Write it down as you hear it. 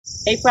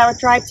Hey Flower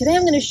Tribe, today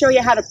I'm going to show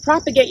you how to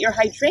propagate your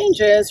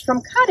hydrangeas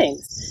from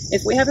cuttings.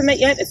 If we haven't met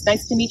yet, it's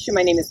nice to meet you.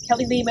 My name is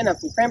Kelly Lehman. I'm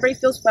from Cranbury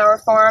Fields Flower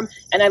Farm,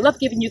 and I love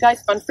giving you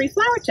guys fun free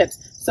flower tips.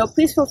 So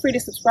please feel free to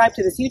subscribe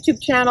to this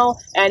YouTube channel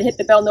and hit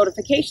the bell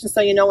notification so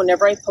you know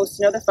whenever I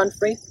post another fun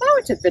free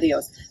flower tip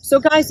videos.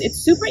 So guys, it's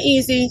super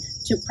easy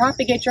to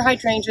propagate your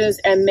hydrangeas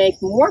and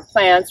make more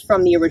plants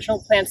from the original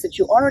plants that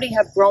you already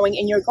have growing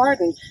in your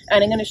garden.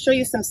 And I'm going to show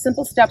you some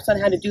simple steps on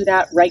how to do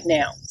that right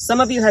now. Some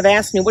of you have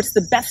asked me, what's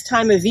the best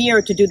time of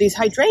year to do these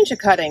hydrangea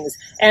cuttings?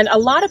 And a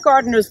lot of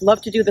gardeners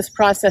love to do this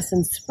process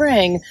in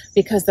spring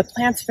because the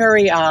plant's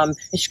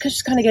it's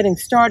just kind of getting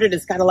started.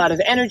 It's got a lot of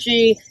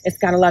energy. It's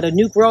got a lot of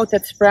new growth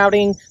that's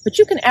sprouting. But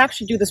you can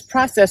actually do this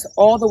process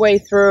all the way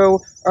through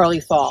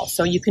early fall.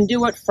 So you can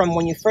do it from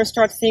when you first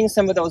start seeing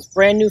some of those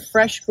brand new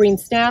fresh green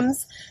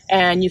stems,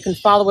 and you can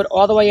follow it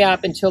all the way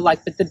up until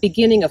like the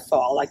beginning of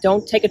fall. Like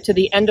don't take it to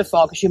the end of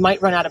fall because you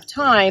might run out of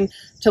time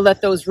to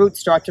let those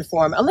roots start to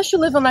form. Unless you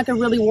live in like a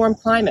really warm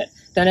climate,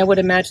 then I would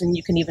imagine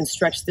you can even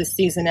stretch this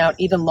season out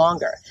even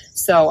longer.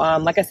 So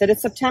like I said,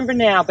 it's September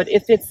now, but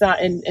if it's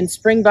in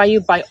spring by you,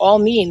 by all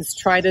means,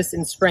 try this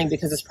in spring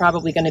because it's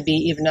probably going to be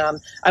even,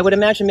 I would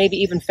imagine maybe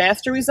even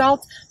faster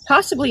results,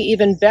 possibly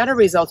even better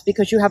results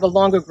because you have a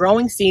longer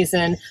growing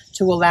season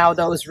to allow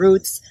those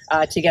roots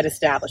to get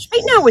established.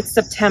 Right now it's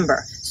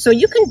September, so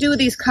you can do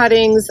these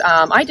cuttings.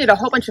 I did a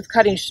whole bunch of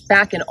cuttings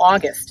back in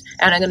August,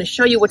 and I'm going to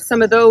show you what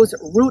some of those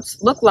roots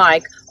look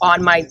like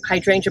on my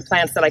hydrangea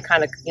plants that I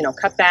kind of,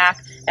 cut back,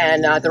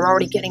 and they're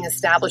already getting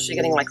established. They're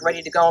getting like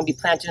ready to go and be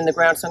planted in the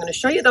ground. So I'm going to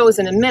show you those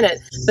in a minute,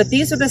 but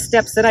these are the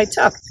steps that I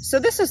took. So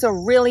this is a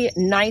really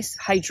nice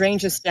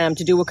hydrangea stem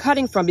to do a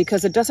cutting from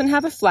because it doesn't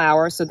have a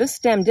flower. So this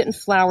stem didn't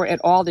flower at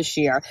all this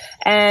year.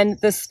 And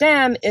the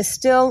stem is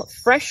still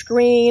fresh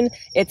green.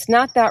 It's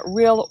not that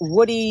real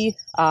woody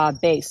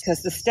base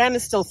because the stem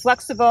is still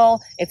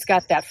flexible. It's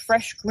got that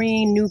fresh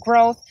green new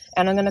growth.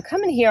 And I'm going to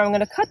come in here, I'm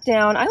going to cut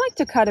down. I like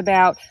to cut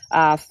about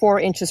 4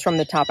 inches from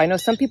the top. I know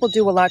some people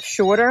do a lot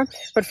shorter,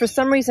 but for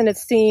some reason it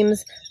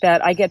seems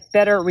that I get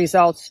better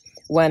results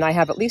when I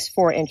have at least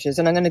 4 inches.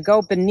 And I'm going to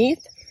go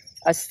beneath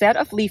a set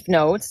of leaf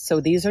nodes. So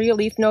these are your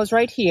leaf nodes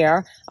right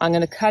here. I'm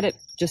going to cut it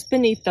just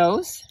beneath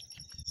those,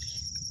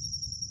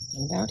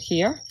 about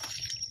here.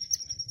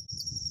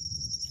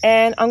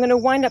 And I'm going to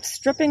wind up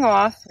stripping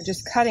off, or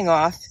just cutting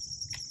off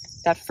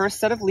that first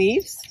set of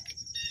leaves.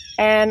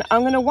 And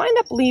I'm going to wind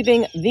up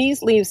leaving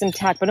these leaves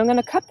intact, but I'm going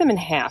to cut them in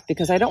half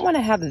because I don't want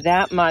to have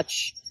that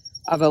much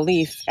of a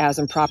leaf as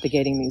I'm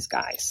propagating these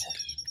guys.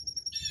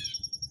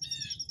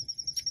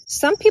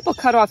 Some people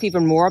cut off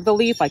even more of the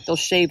leaf, like they'll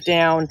shave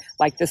down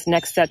like this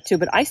next set too,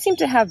 but I seem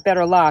to have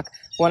better luck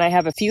when I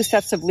have a few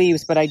sets of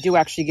leaves, but I do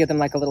actually give them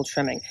like a little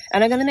trimming.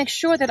 And I'm going to make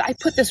sure that I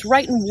put this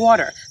right in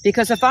water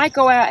because if I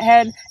go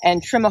ahead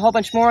and trim a whole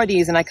bunch more of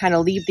these and I kind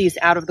of leave these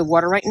out of the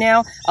water right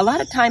now, a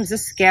lot of times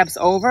this scabs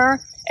over.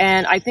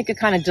 And I think it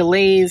kind of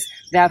delays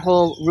that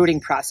whole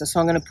rooting process. So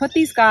I'm going to put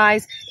these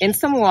guys in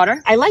some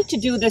water. I like to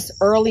do this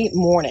early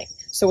morning.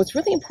 So it's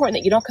really important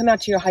that you don't come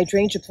out to your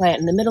hydrangea plant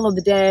in the middle of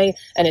the day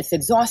and it's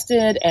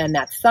exhausted and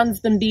that sun's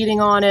been beating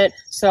on it.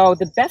 So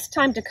the best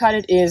time to cut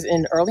it is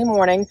in early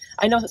morning.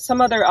 I know that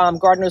some other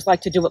gardeners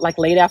like to do it like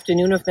late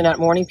afternoon if they're not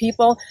morning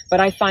people,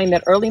 but I find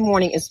that early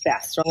morning is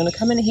best. So I'm going to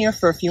come in here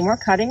for a few more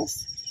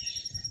cuttings.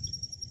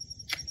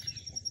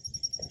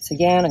 Once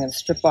again, I'm going to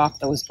strip off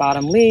those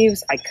bottom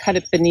leaves. I cut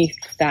it beneath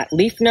that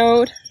leaf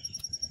node.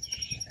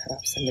 Cut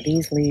off some of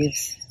these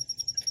leaves.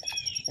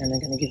 And I'm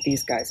going to give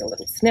these guys a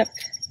little snip.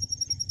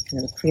 I'm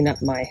going to clean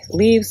up my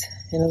leaves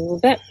in a little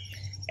bit,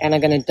 and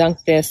I'm going to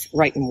dunk this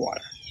right in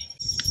water.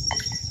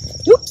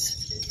 Oops.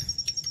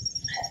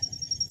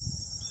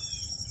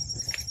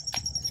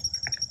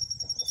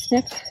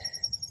 Snip.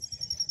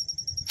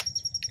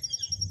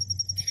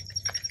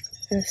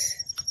 This.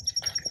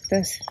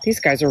 These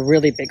guys are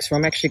really big, so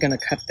I'm actually going to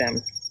cut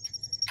them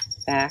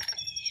back.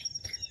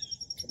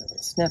 Give a little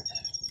snip.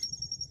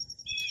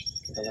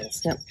 Give a little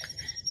snip.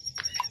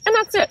 And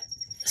that's it.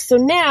 So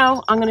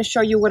now I'm going to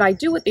show you what I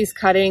do with these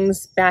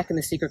cuttings back in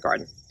the secret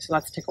garden. So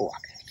let's take a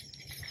walk.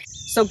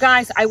 So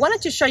guys, I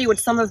wanted to show you what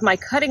some of my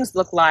cuttings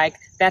look like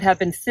that have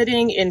been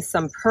sitting in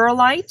some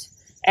perlite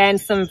and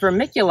some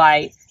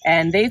vermiculite.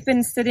 And they've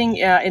been sitting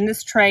in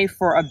this tray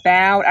for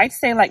about, I'd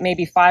say like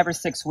maybe 5 or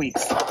 6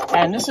 weeks.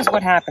 And this is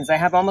what happens. I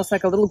have almost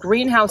like a little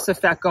greenhouse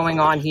effect going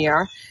on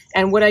here.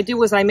 And what I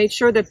do is I made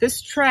sure that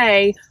this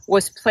tray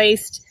was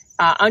placed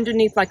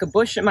underneath like a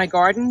bush in my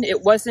garden.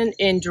 It wasn't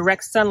in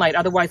direct sunlight.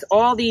 Otherwise,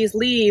 all these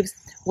leaves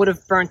would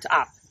have burnt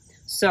up.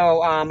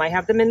 So I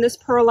have them in this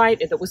perlite.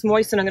 If it was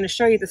moist, and I'm going to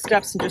show you the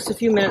steps in just a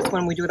few minutes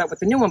when we do that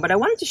with the new one. But I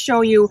wanted to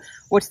show you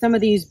what some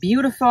of these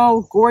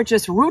beautiful,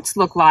 gorgeous roots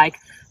look like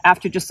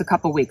after just a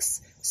couple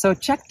weeks. So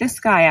check this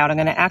guy out. I'm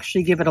going to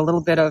actually give it a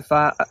little bit of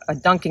a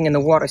dunking in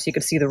the water so you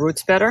can see the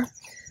roots better.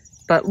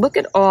 But look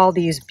at all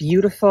these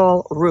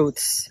beautiful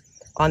roots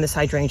on this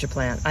hydrangea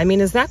plant. I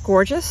mean, is that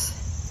gorgeous?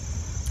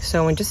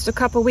 So in just a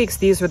couple weeks,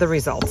 these are the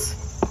results.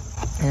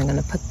 And I'm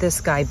going to put this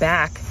guy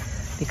back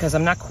because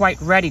I'm not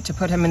quite ready to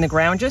put him in the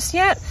ground just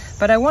yet.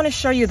 But I want to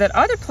show you that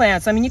other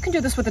plants, I mean, you can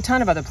do this with a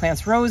ton of other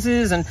plants,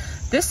 roses, and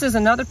this is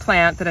another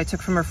plant that I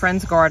took from a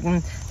friend's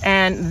garden.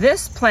 And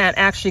this plant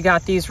actually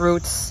got these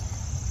roots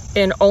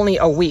in only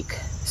a week.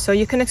 So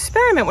you can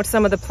experiment with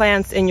some of the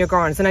plants in your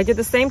gardens. And I did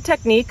the same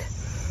technique.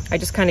 I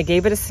just kind of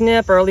gave it a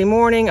snip early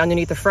morning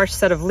underneath a fresh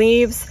set of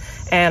leaves.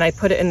 And I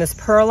put it in this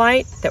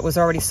perlite that was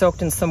already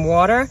soaked in some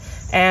water.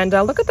 And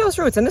look at those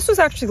roots. And this was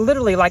actually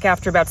literally like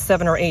after about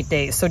 7 or 8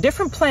 days. So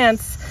different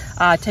plants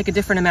take a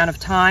different amount of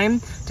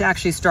time to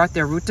actually start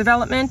their root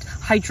development.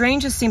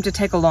 Hydrangeas seem to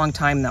take a long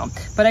time though.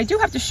 But I do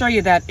have to show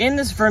you that in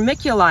this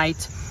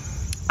vermiculite,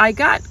 I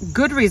got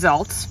good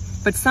results,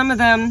 but some of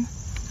them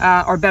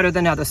are better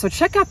than others. So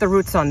check out the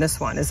roots on this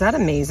one. Is that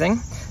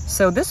amazing?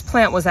 So this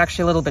plant was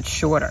actually a little bit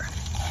shorter.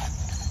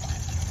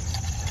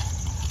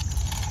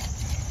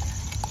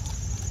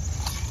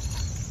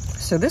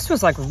 So this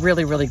was like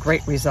really, really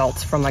great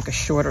results from like a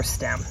shorter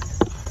stem.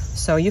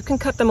 So you can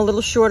cut them a little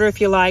shorter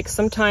if you like.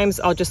 Sometimes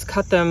I'll just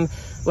cut them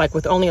like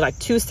with only like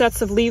 2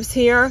 sets of leaves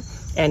here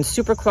and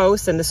super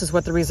close, and this is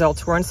what the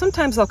results were. And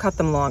sometimes I'll cut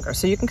them longer,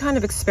 so you can kind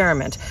of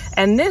experiment.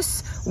 And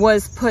this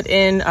was put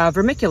in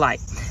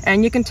vermiculite.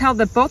 And you can tell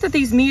that both of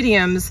these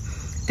mediums,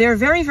 they're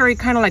very, very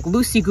kind of like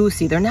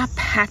loosey-goosey. They're not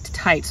packed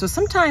tight. So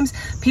sometimes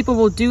people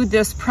will do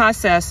this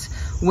process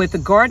with the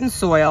garden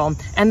soil,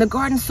 and the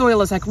garden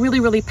soil is like really,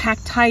 really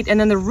packed tight, and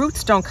then the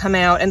roots don't come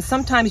out, and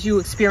sometimes you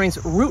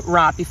experience root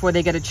rot before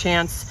they get a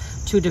chance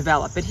to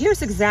develop. But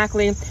here's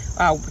exactly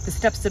the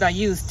steps that I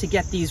used to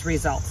get these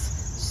results.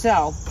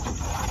 So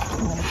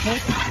I'm going to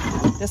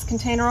take this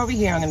container over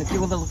here. I'm going to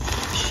do a little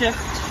shift.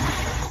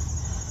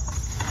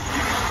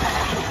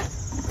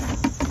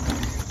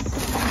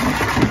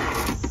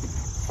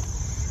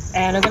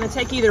 And I'm going to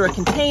take either a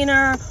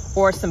container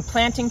or some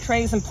planting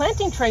trays. And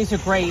planting trays are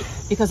great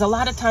because a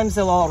lot of times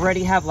they'll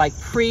already have like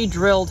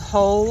pre-drilled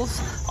holes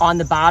on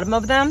the bottom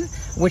of them,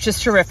 which is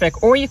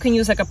terrific. Or you can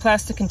use like a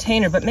plastic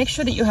container, but make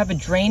sure that you have a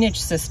drainage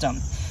system.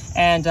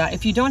 And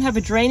if you don't have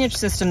a drainage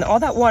system, all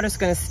that water is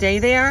going to stay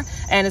there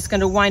and it's going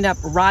to wind up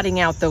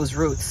rotting out those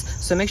roots.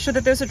 So make sure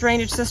that there's a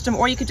drainage system,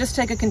 or you could just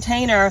take a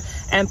container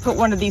and put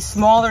one of these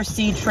smaller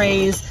seed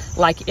trays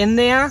like in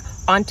there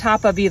on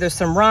top of either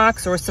some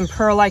rocks or some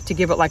perlite to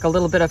give it like a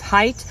little bit of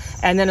height.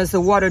 And then as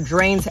the water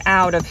drains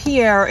out of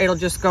here, it'll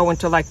just go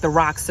into like the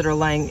rocks that are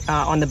laying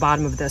on the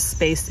bottom of this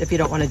space if you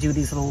don't want to do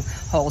these little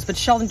holes. But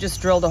Sheldon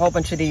just drilled a whole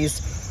bunch of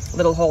these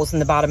little holes in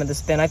the bottom of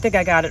this bin. I think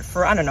I got it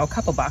for, I don't know, a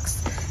couple bucks.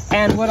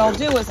 And what I'll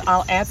do is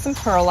I'll add some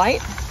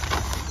perlite.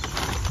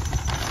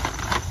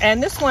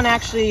 And this one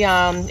actually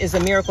is a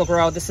Miracle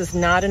Grow. This is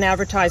not an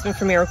advertisement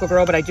for Miracle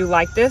Grow, but I do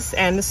like this.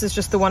 And this is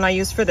just the one I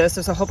use for this.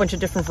 There's a whole bunch of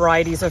different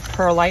varieties of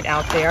perlite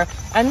out there.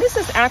 And this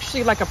is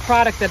actually like a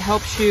product that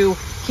helps you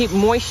keep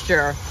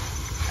moisture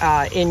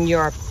in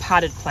your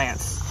potted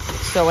plants.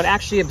 So it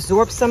actually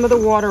absorbs some of the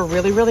water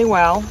really, really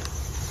well.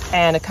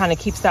 And it kind of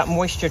keeps that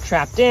moisture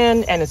trapped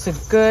in. And it's a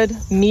good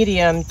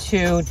medium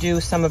to do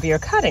some of your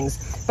cuttings.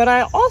 But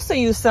I also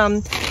use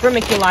some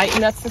vermiculite,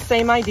 and that's the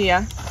same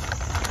idea.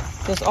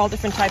 There's all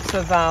different types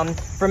of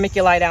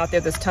vermiculite out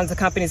there. There's tons of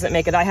companies that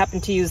make it. I happen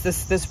to use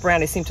this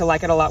brand. I seem to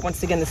like it a lot.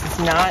 Once again, this is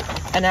not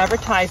an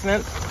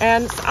advertisement.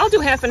 And I'll do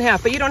half and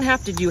half, but you don't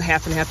have to do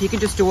half and half. You can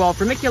just do all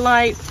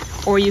vermiculite,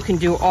 or you can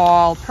do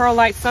all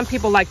perlite. Some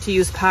people like to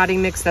use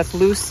potting mix that's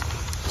loose.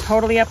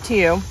 Totally up to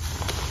you.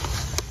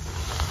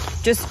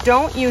 Just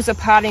don't use a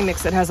potting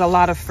mix that has a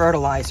lot of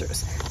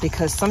fertilizers,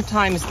 because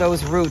sometimes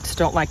those roots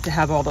don't like to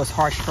have all those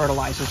harsh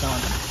fertilizers on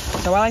them.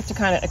 So I like to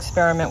kind of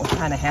experiment with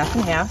kind of half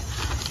and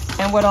half.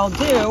 And what I'll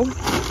do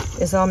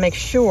is I'll make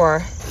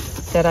sure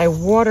that I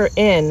water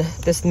in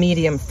this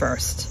medium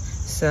first.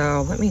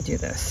 So let me do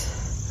this.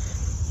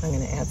 I'm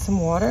going to add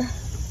some water.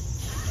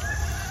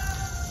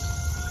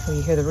 Oh,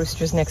 you hear the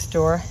roosters next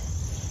door?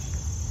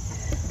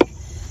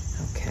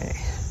 Okay.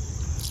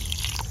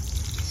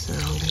 So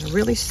I'm going to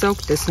really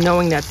soak this,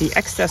 knowing that the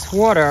excess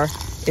water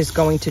is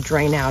going to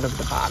drain out of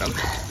the bottom.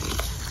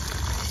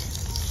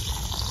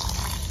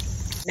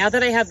 Now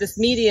that I have this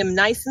medium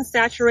nice and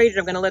saturated,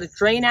 I'm going to let it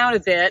drain out a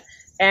bit,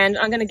 and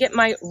I'm going to get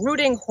my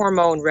rooting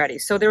hormone ready.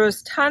 So there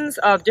is tons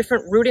of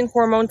different rooting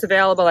hormones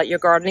available at your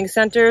gardening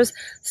centers.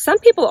 Some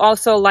people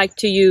also like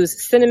to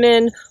use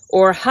cinnamon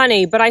or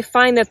honey, but I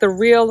find that the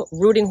real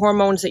rooting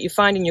hormones that you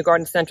find in your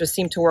garden centers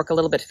seem to work a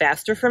little bit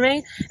faster for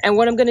me. And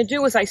what I'm going to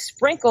do is I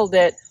sprinkled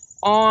it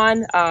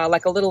on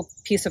like a little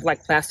piece of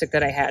like plastic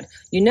that I had.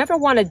 You never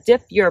want to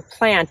dip your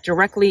plant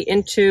directly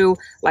into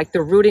like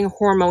the rooting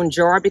hormone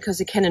jar,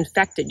 because it can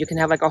infect it. You can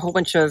have like a whole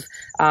bunch of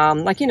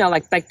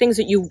like things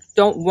that you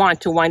don't want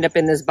to wind up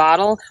in this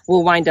bottle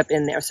will wind up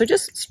in there. So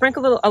just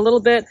sprinkle a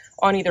little bit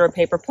on either a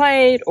paper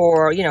plate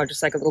or, you know,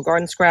 just like a little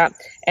garden scrap.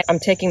 And I'm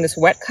taking this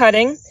wet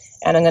cutting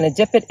and I'm going to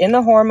dip it in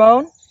the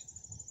hormone.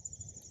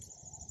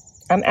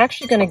 I'm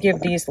actually going to give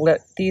these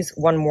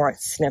one more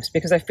snips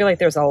because I feel like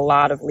there's a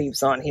lot of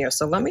leaves on here.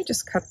 So let me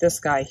just cut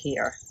this guy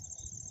here.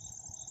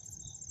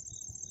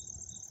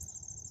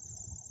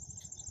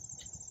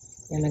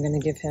 And I'm going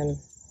to give him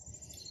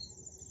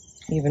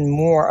even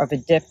more of a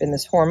dip in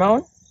this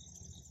hormone.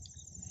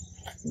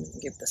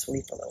 Give this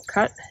leaf a little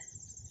cut.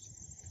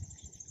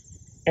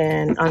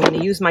 And I'm going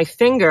to use my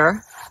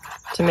finger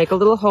to make a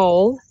little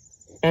hole,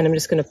 and I'm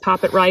just going to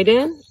pop it right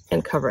in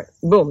and cover it.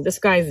 Boom, this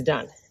guy's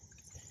done.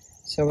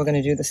 So we're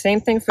going to do the same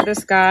thing for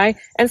this guy.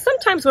 And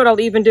sometimes what I'll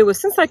even do is,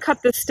 since I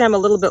cut this stem a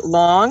little bit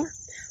long,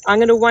 I'm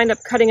going to wind up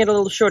cutting it a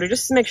little shorter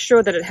just to make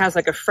sure that it has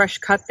like a fresh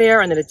cut there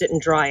and that it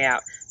didn't dry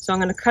out. So I'm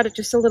going to cut it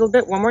just a little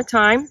bit one more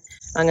time.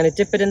 I'm going to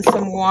dip it in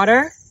some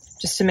water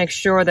just to make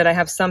sure that I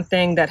have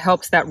something that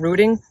helps that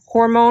rooting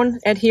hormone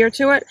adhere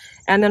to it.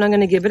 And then I'm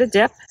going to give it a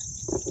dip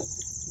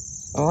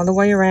all the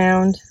way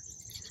around,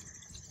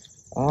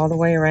 all the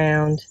way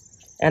around.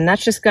 And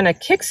that's just going to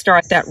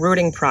kickstart that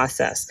rooting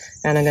process.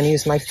 And I'm going to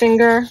use my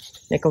finger,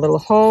 make a little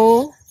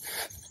hole,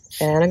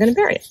 and I'm going to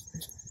bury it.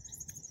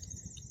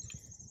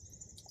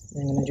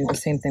 I'm going to do the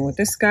same thing with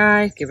this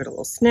guy, give it a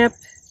little snip.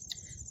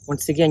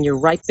 Once again, you're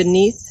right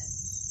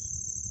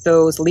beneath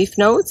those leaf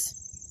nodes.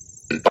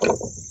 Get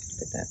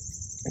that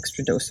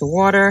extra dose of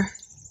water.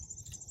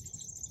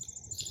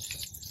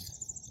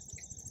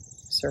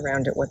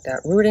 Surround it with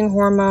that rooting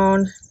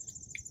hormone.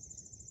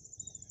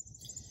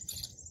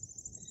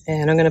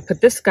 And I'm going to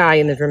put this guy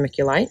in the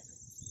vermiculite.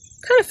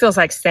 Kind of feels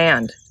like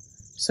sand.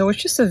 So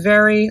it's just a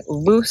very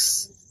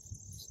loose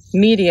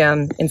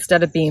medium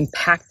instead of being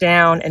packed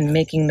down and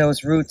making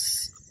those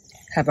roots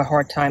have a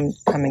hard time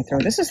coming through.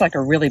 This is like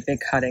a really big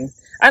cutting.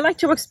 I like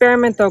to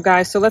experiment though,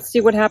 guys. So let's see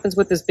what happens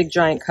with this big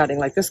giant cutting.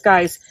 Like this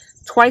guy's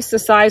twice the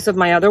size of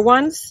my other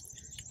ones.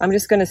 I'm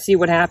just going to see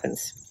what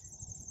happens.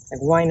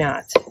 Like, why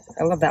not?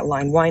 I love that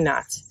line. Why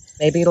not?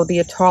 Maybe it'll be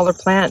a taller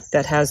plant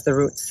that has the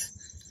roots.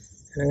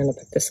 And I'm going to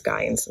put this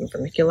guy in some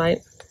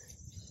vermiculite.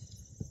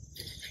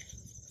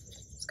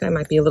 This guy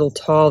might be a little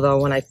tall,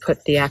 though, when I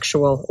put the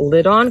actual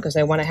lid on, because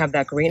I want to have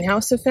that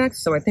greenhouse effect.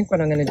 So I think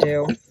what I'm going to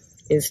do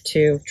is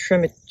to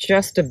trim it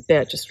just a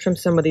bit. Just trim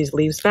some of these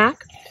leaves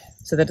back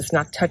so that it's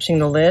not touching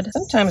the lid.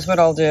 Sometimes what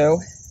I'll do,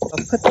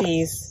 I'll put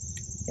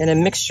these in a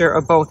mixture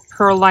of both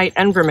perlite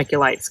and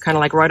vermiculite. It's kind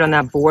of like right on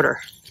that border.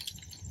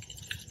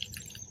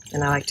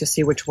 And I like to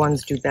see which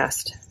ones do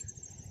best.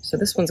 So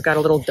this one's got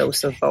a little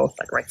dose of both,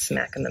 like right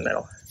smack in the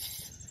middle.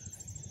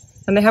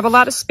 And they have a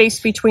lot of space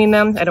between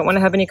them. I don't want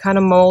to have any kind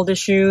of mold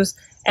issues.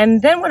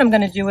 And then what I'm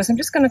going to do is I'm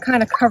just going to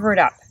kind of cover it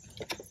up.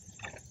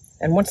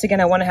 And once again,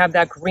 I want to have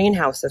that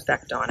greenhouse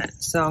effect on it.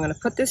 So I'm going to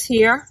put this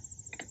here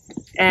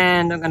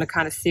and I'm going to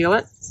kind of seal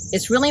it.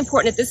 It's really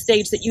important at this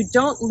stage that you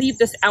don't leave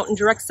this out in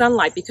direct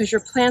sunlight because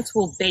your plants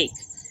will bake.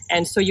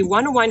 And so you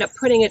want to wind up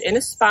putting it in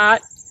a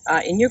spot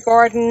in your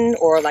garden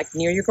or like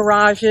near your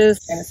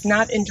garages, and it's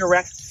not in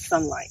direct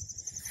sunlight.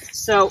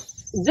 So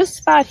this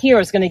spot here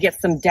is going to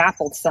get some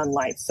dappled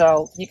sunlight.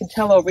 So you can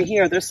tell over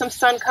here, there's some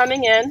sun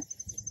coming in.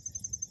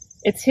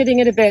 It's hitting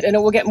it a bit, and it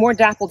will get more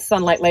dappled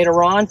sunlight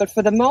later on, but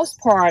for the most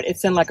part,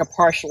 it's in like a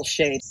partial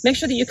shade. Make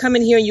sure that you come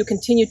in here and you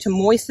continue to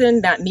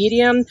moisten that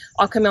medium.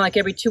 I'll come in like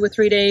every 2 or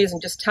 3 days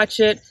and just touch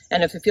it,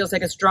 and if it feels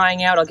like it's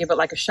drying out, I'll give it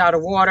like a shot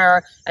of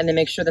water, and then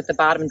make sure that the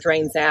bottom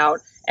drains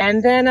out.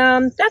 And then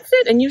that's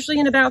it, and usually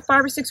in about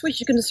 5 or 6 weeks,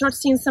 you can start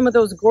seeing some of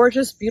those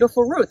gorgeous,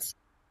 beautiful roots.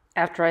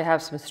 After I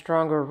have some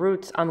stronger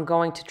roots, I'm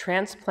going to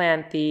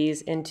transplant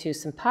these into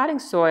some potting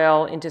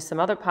soil, into some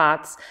other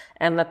pots,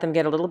 and let them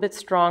get a little bit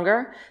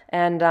stronger.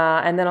 And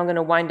then I'm going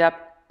to wind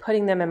up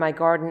putting them in my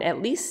garden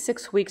at least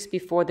 6 weeks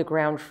before the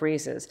ground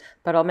freezes.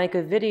 But I'll make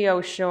a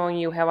video showing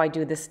you how I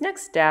do this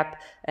next step,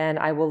 and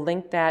I will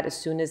link that as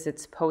soon as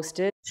it's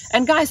posted.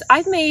 And guys,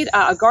 I've made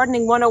a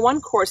Gardening 101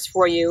 course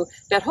for you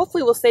that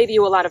hopefully will save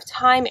you a lot of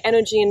time,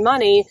 energy, and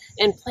money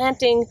in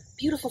planting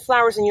beautiful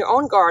flowers in your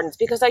own gardens,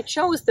 because I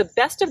chose the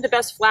best of the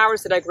best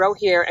flowers that I grow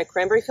here at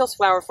Cranbury Fields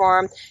Flower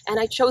Farm, and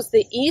I chose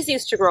the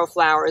easiest to grow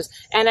flowers,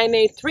 and I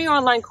made 3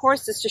 online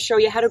courses to show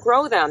you how to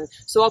grow them.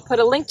 So I'll put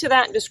a link to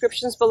that in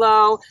descriptions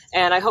below,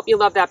 and I hope you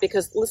love that,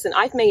 because listen,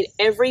 I've made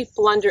every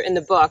blunder in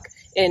the book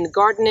in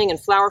gardening and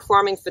flower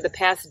farming for the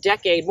past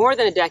decade, more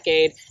than a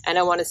decade, and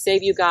I want to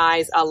save you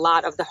guys a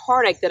lot of the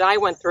heartache that I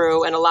went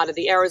through and a lot of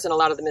the errors and a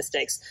lot of the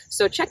mistakes.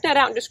 So check that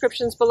out in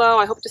descriptions below.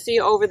 I hope to see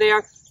you over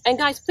there. And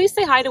guys, please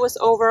say hi to us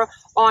over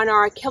on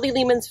our Kelly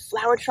Lehman's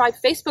Flower Tribe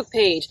Facebook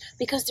page,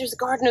 because there's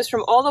gardeners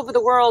from all over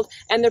the world,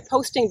 and they're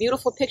posting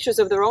beautiful pictures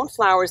of their own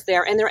flowers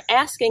there, and they're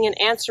asking and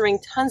answering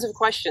tons of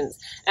questions.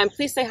 And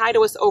please say hi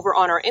to us over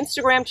on our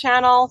Instagram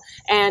channel,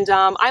 and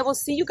I will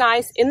see you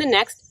guys in the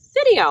next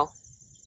video.